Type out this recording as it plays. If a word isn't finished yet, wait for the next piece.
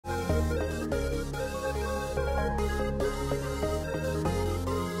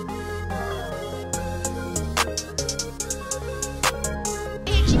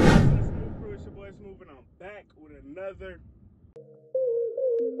weather.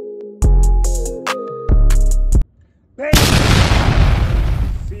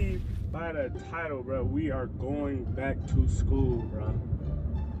 See by the title, bro, we are going back to school, bro.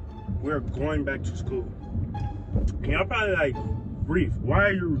 We're going back to school. And y'all probably like, Reef, why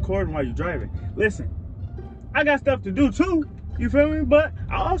are you recording while you're driving? Listen, I got stuff to do too, you feel me? But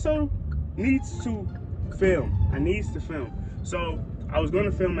I also needs to film. I needs to film. So I was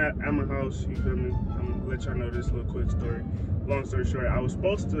gonna film at my house, you feel me? I'm gonna let y'all know this little quick story. Long story short, I was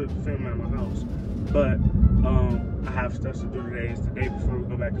supposed to film at my house, but I have stuff to do today. It's the day before we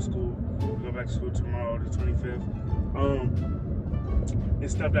go back to school. We go back to school tomorrow, the 25th.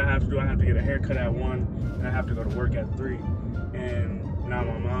 It's stuff that I have to do. I have to get a haircut at 1, and I have to go to work at 3. And now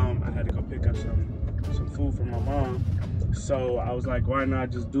my mom, I had to go pick up some food for my mom. So I was like, why not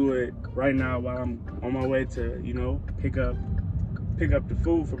just do it right now while I'm on my way to, you know, pick up the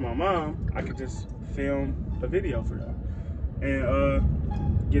food for my mom. I could just film a video for y'all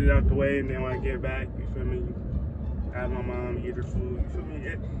and get it out the way, and then when I get back, you feel me, have my mom eat her food, you feel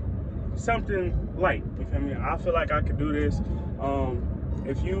me, something light, you feel me. I feel like I could do this.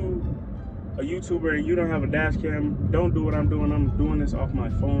 If you a YouTuber and you don't have a dash cam, don't do what I'm doing. I'm doing this off my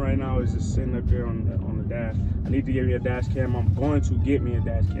phone right now. It's just sitting up there on the dash. I need to get me a dash cam. I'm going to get me a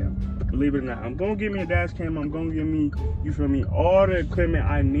dash cam. Believe it or not, I'm going to get me a dash cam. I'm going to get me, you feel me, all the equipment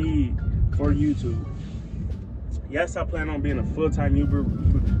I need for YouTube. Yes, I plan on being a full-time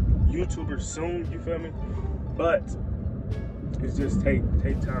YouTuber soon, you feel me? But it's just take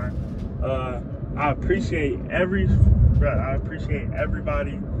time. I appreciate everybody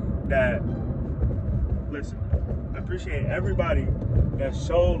that, listen, I appreciate everybody that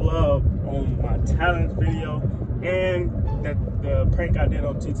showed love on my talent video and the prank I did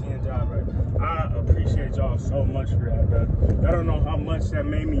on TTN Job, right? I appreciate y'all so much for that, bro. Y'all don't know how much that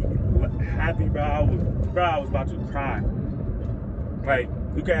made me happy, bro. I was about to cry. Like,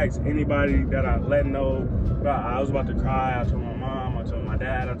 you can ask anybody that I let know, bro. I was about to cry. I told my mom, I told my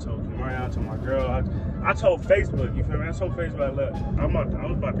dad, I told Kimara, I told my girl, I told Facebook, you feel me? I told Facebook, look, I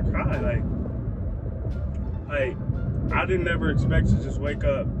was about to cry. Like, I didn't ever expect to just wake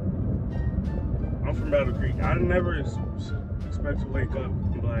up. I'm from Battle Creek. I didn't never expect to wake up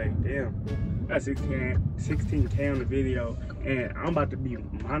and be like, damn, that's 16K on the video, and I'm about to be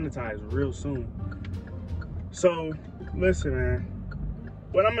monetized real soon. So, listen, man.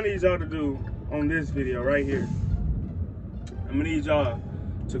 What I'm gonna need y'all to do on this video right here, I'm gonna need y'all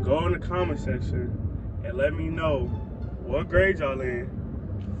to go in the comment section and let me know what grade y'all in,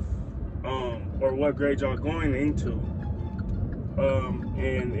 or what grade y'all going into,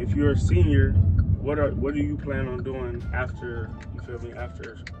 and if you're a senior, what do you plan on doing after, you feel me,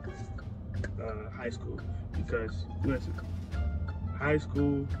 after high school? Because listen, high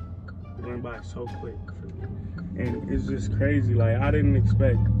school went by so quick for me, and it's just crazy. Like, I didn't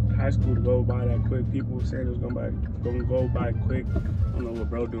expect high school to go by that quick. People were saying it was gonna go by quick. I don't know what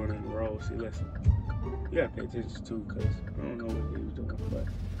bro doing in the road. See, listen, you gotta pay attention too, cause I don't know what he was doing. But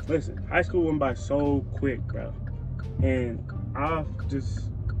listen, high school went by so quick, bro, and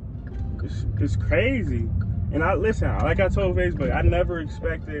it's crazy. And listen, like I told Facebook, I never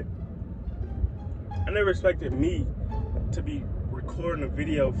expected me to be recording a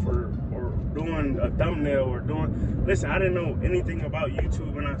video or doing a thumbnail or listen, I didn't know anything about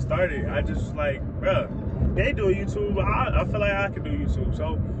YouTube when I started. I just like, bruh, they do YouTube, I feel like I could do YouTube.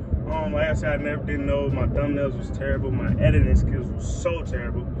 So like I said, I didn't know my thumbnails was terrible, my editing skills were so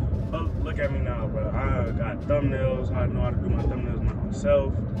terrible. But look at me now, bro. I got thumbnails. I know how to do my thumbnails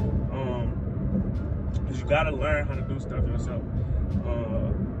myself. Cause you gotta learn how to do stuff yourself.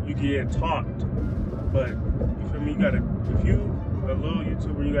 You can get taught, but you feel me? If you a little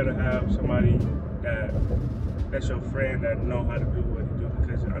YouTuber, you gotta have somebody that's your friend that know how to do what you do.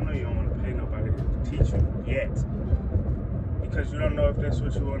 Because I know you don't want to pay nobody to teach you yet, because you don't know if that's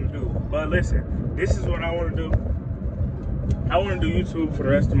what you want to do. But listen, this is what I want to do. I want to do YouTube for the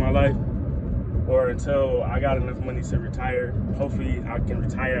rest of my life, or until I got enough money to retire. Hopefully I can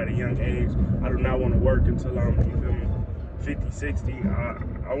retire at a young age. I do not want to work until I'm, you feel me, 50, 60.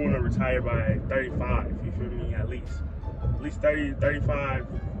 I want to retire by 35, you feel me, at least 30, 35,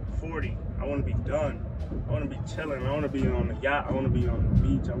 40. I want to be done. I want to be chilling. I want to be on the yacht. I want to be on the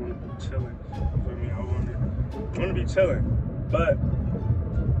beach. I want to be chilling. You feel me? I want to be chilling. But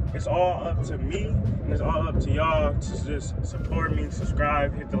it's all up to me, and it's all up to y'all to just support me,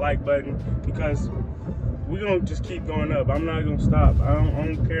 subscribe, hit the like button, because we're gonna just keep going up. I'm not gonna stop. I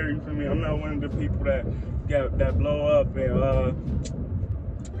don't care, you feel me? I'm not one of the people that blow up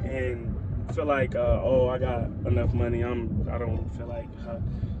and feel like, oh, I got enough money. I don't feel like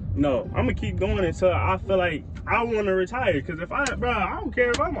No, I'm gonna keep going until I feel like I want to retire. Cause if I don't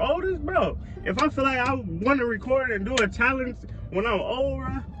care if I'm oldest, bro. If I feel like I want to record and do a challenge when I'm old,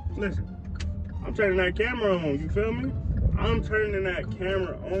 bro, listen, I'm turning that camera on. You feel me? I'm turning that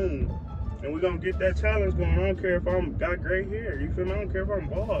camera on, and we're gonna get that challenge going. I don't care if I'm got gray hair. You feel me? I don't care if I'm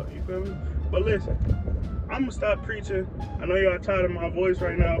bald. You feel me? But listen, I'm gonna stop preaching. I know y'all tired of my voice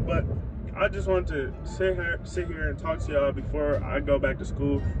right now, but I just want to sit here and talk to y'all before I go back to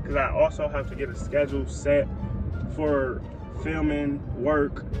school, because I also have to get a schedule set for filming,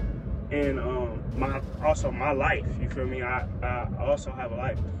 work, and my life. You feel me? I also have a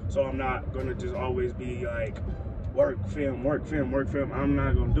life, so I'm not gonna just always be like work, film, work, film, work, film. I'm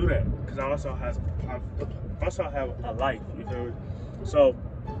not gonna do that, because I also have a life. You feel me? So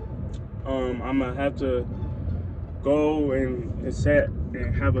I'm gonna have to go and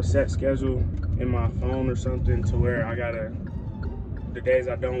have a set schedule in my phone or something, to where I gotta, the days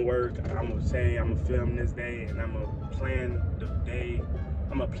I don't work, I'm gonna say I'm gonna film this day, and I'm gonna plan the day,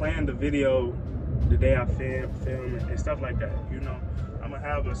 I'm gonna plan the video the day I film and stuff like that. You know, I'm gonna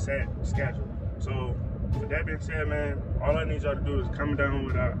have a set schedule. So with that being said, man, all I need y'all to do is comment down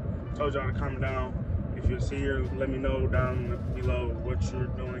what I told y'all to comment down. If you're a senior, let me know down below what you're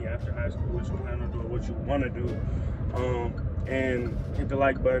doing after high school, what you plan on doing, what you want to do. And hit the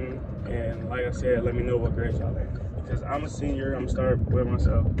like button. And like I said, let me know what grades y'all in. Because I'm a senior, I'm starting with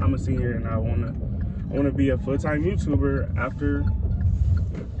myself. I'm a senior, and I wanna be a full-time YouTuber after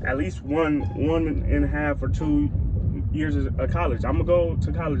at least one and a half or 2 years of college. I'm gonna go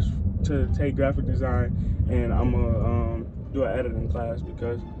to college to take graphic design, and I'm gonna do an editing class,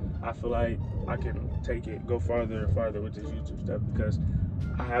 because I feel like I can go farther and farther with this YouTube stuff, because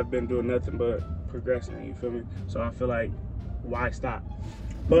I have been doing nothing but progressing, you feel me? So I feel like, why stop?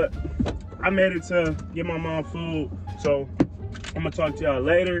 But I made it to get my mom food, so I'm gonna talk to y'all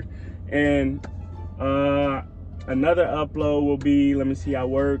later. And another upload will be, let me see, I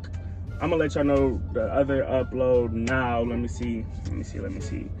work. I'm gonna let y'all know the other upload now. Let me see.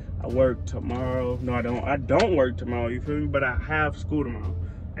 I work tomorrow. No, I don't work tomorrow, you feel me? But I have school tomorrow.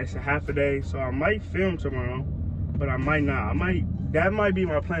 It's a half a day, so I might film tomorrow, but I might not. That might be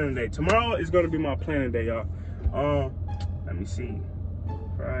my planning day. Tomorrow is gonna be my planning day, y'all. Let me see.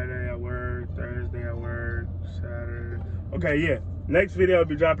 Friday I work, Thursday I work, Saturday. Okay, yeah. Next video will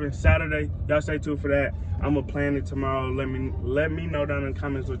be dropping Saturday. Y'all stay tuned for that. I'm gonna plan it tomorrow. Let me know down in the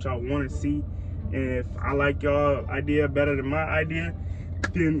comments what y'all want to see, and if I like y'all idea better than my idea,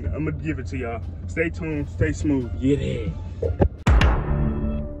 then I'm gonna give it to y'all. Stay tuned, stay smooth. Yeah.